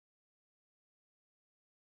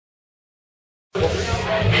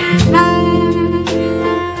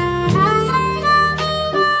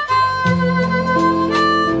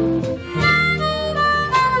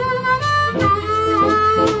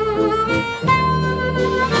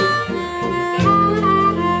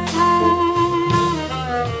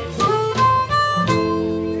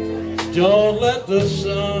the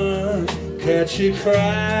sun catch you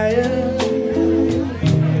crying,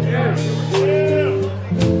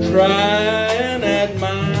 crying at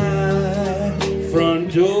my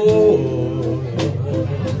front door.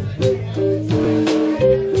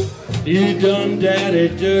 You done daddy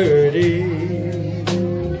dirty,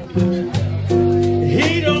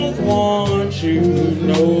 he don't want you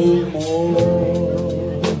no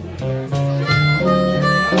more.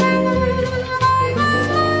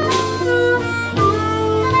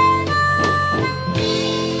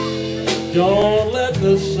 Don't let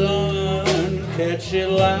the sun catch you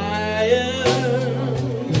lying,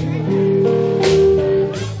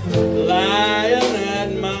 lying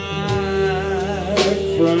at my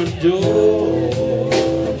front door.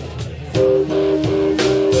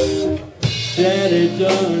 Daddy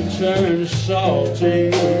done turned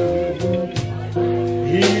salty,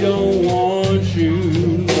 he don't want you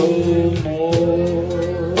no more.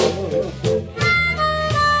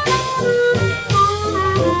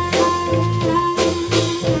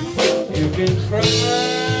 You can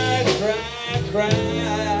cry, cry,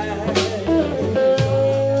 cry.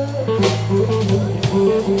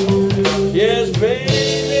 Yes,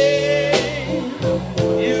 baby,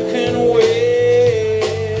 you can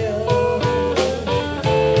wail.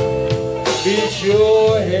 Beat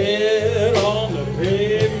your head on the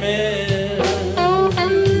pavement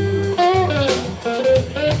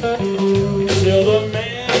till the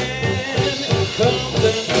man comes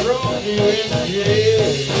and throws you in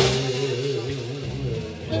jail.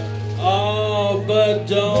 Oh, but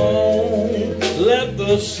don't let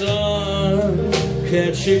the sun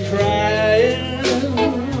catch you crying,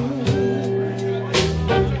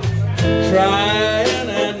 crying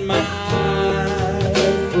at my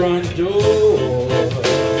front door.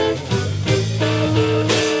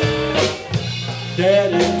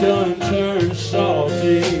 Daddy done turned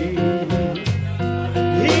salty,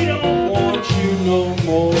 he don't want you no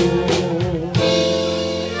more.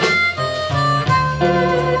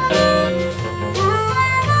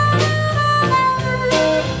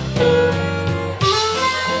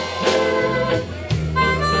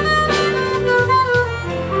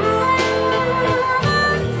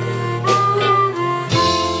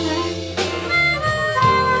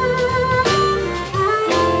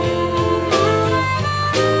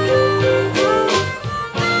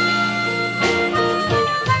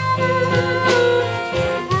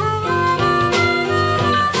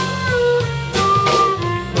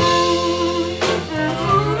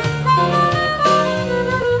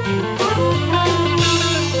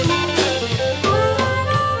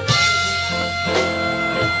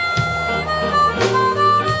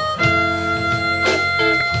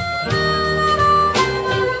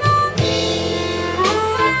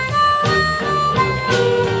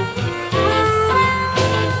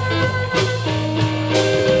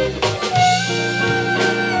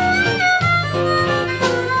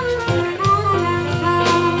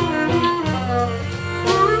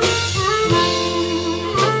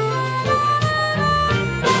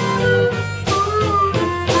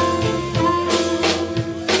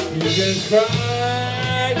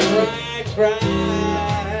 Cry, cry, cry.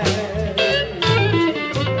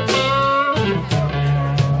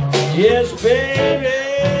 Yes, baby,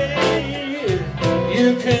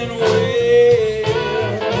 you can wait.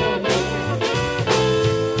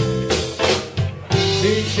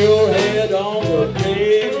 Beat your head on the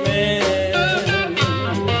pavement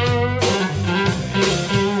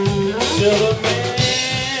till a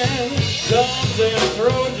man comes and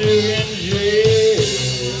throws you in jail.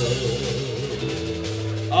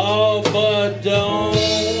 Oh, but don't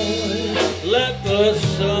let the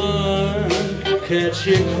sun catch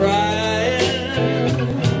you crying,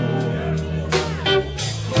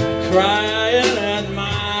 crying at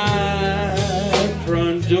my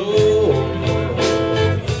front door.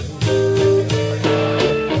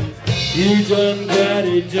 You done got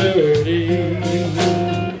it dirty,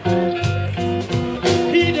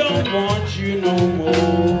 he don't want you no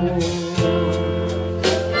more.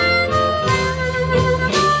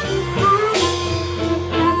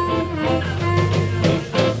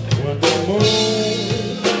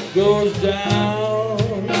 Goes down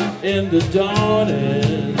in the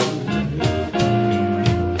dawning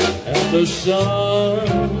and the sun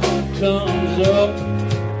comes up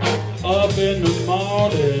in the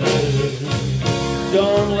morning.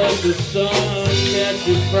 Don't let the sun catch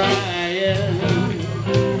you crying,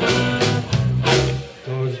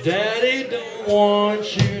 'cause daddy don't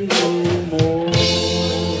want you no more.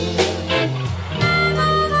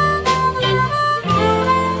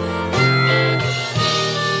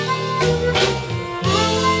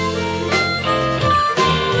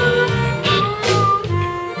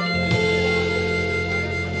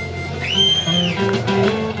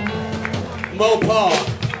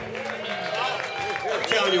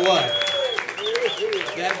 telling you what,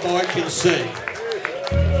 that boy can sing.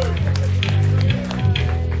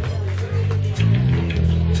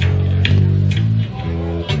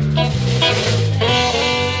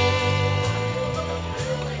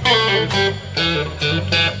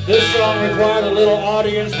 This song required a little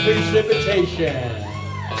audience precipitation.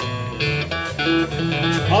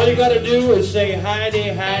 All you gotta do is say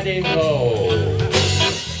hidey, hidey, ho.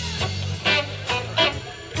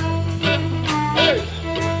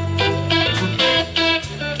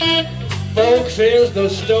 Folks, here's the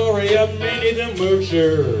story of Minnie the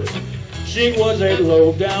Moocher. She was a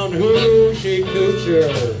low-down hoochie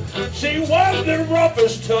coocher. She was the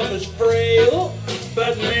roughest, toughest frail,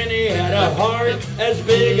 but Minnie had a heart as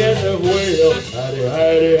big as a whale. Hidey,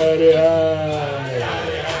 hidey, hidey, hidey.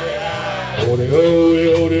 Hody, hody,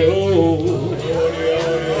 hody, ho.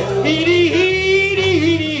 Heedy, heedy,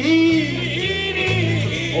 heedy,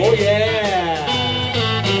 heedy. Oh, yeah.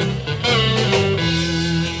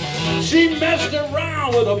 She messed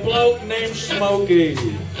around with a bloke named Smokey.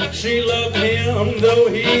 She loved him though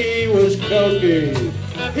he was cokey.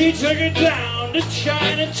 He took her down to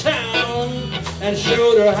Chinatown and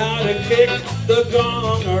showed her how to kick the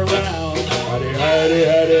gong around. Hidey, hidey,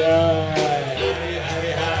 hidey, hidey.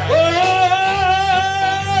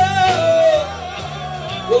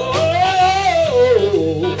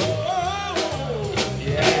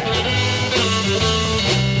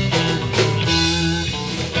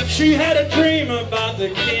 She had a dream about the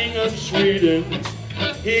King of Sweden.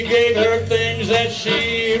 He gave her things that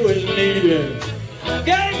she was needing.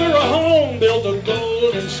 Gave her a home built of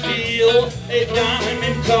gold and steel, a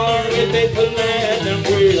diamond car with a platinum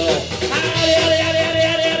wheel. Howdy, howdy, howdy, howdy,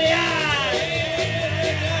 howdy, howdy, howdy.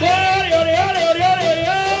 Howdy, howdy, howdy, howdy, howdy,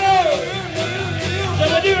 howdy.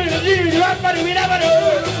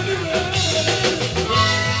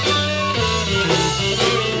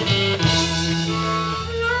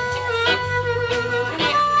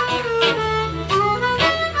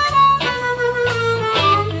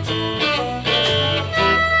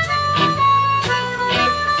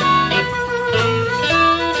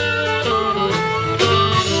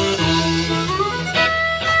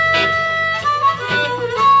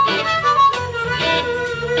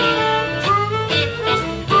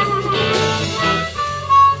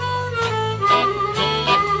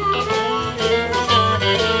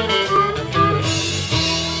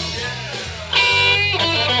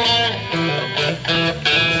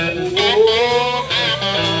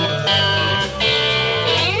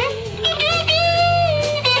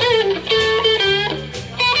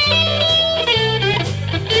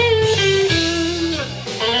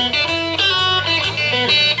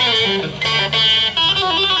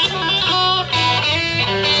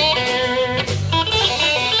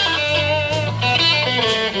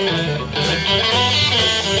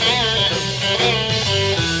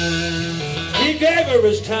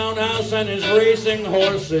 His townhouse and his racing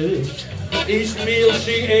horses. Each meal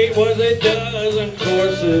she ate was a dozen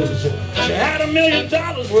courses. She had $1 million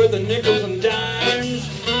worth of nickels and dimes.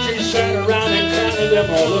 She sat around and counted them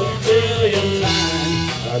all a billion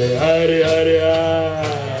times. Hidey, hidey, hidey, hidey.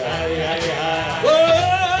 Hidey, hidey, hidey. Whoa,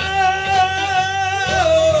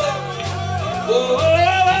 whoa,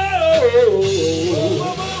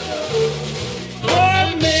 whoa. Poor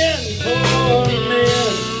men, poor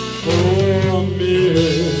men, poor men.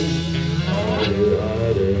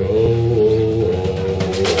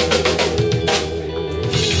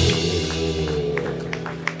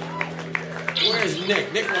 Where's Nick?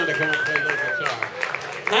 Nick wanted to come and play a little guitar.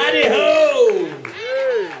 Howdy ho!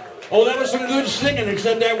 Oh, that was some good singing,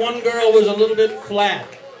 except that one girl was a little bit flat.